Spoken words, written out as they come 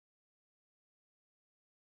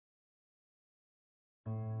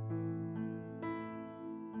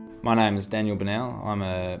My name is Daniel Bernal. I'm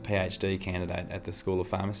a PhD candidate at the School of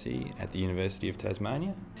Pharmacy at the University of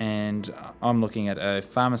Tasmania. And I'm looking at a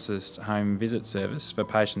Pharmacist home visit service for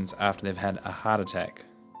patients after they've had a heart attack.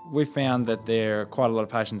 We've found that there are quite a lot of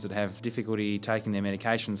patients that have difficulty taking their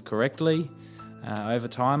medications correctly over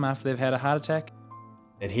time after they've had a heart attack.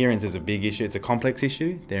 Adherence is a big issue. It's a complex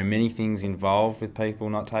issue. There are many things involved with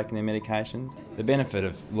people not taking their medications. The benefit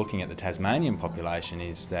of looking at the Tasmanian population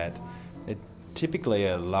is that they're typically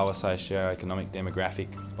a lower socio-economic demographic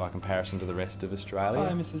by comparison to the rest of Australia.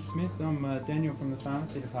 Hi Mrs Smith, I'm Daniel from the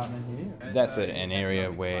pharmacy department here. That's an area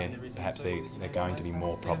where perhaps there are going to be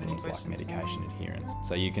more problems like medication adherence.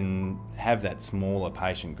 So you can have that smaller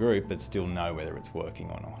patient group but still know whether it's working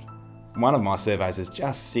or not. One of my surveys is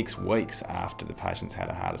just 6 weeks after the patient's had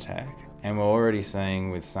a heart attack, and we're already seeing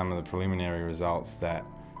with some of the preliminary results that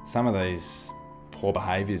some of these poor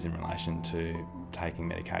behaviours in relation to taking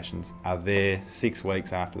medications are there 6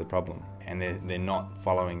 weeks after the problem, and they're not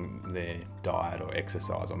following their diet or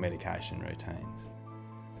exercise or medication routines.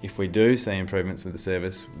 If we do see improvements with the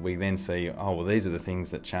service, we then see, oh well, these are the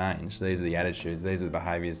things that changed, these are the attitudes, these are the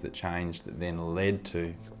behaviours that changed that then led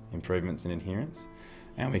to improvements in adherence,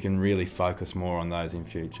 and we can really focus more on those in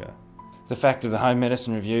future. The fact of the home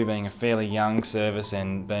medicine review being a fairly young service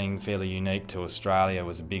and being fairly unique to Australia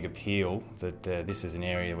was a big appeal that this is an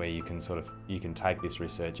area where you can take this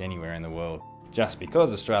research anywhere in the world. Just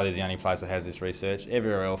because Australia is the only place that has this research,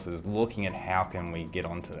 everywhere else is looking at how can we get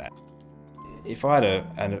onto that. If I had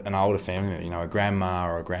an older family member, a grandma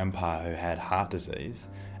or a grandpa who had heart disease,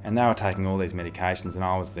 and they were taking all these medications and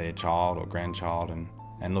I was their child or grandchild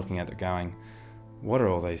and looking at it going, what are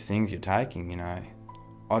all these things you're taking,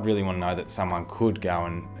 I'd really want to know that someone could go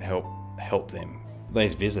and help them.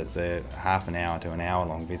 These visits are half an hour to an hour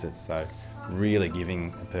long visits, so really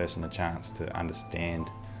giving a person a chance to understand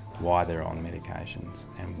why they're on medications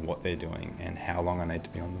and what they're doing and how long I need to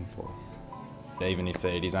be on them for. Even if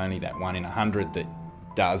it is only that 1 in 100 that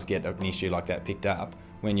does get an issue like that picked up,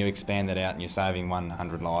 when you expand that out and you're saving 1 in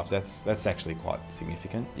 100 lives, that's actually quite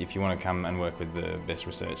significant. If you want to come and work with the best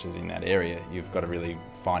researchers in that area, you've got to really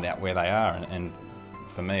find out where they are, and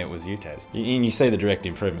for me it was UTAS. And you see the direct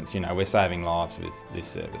improvements, we're saving lives with this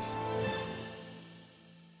service.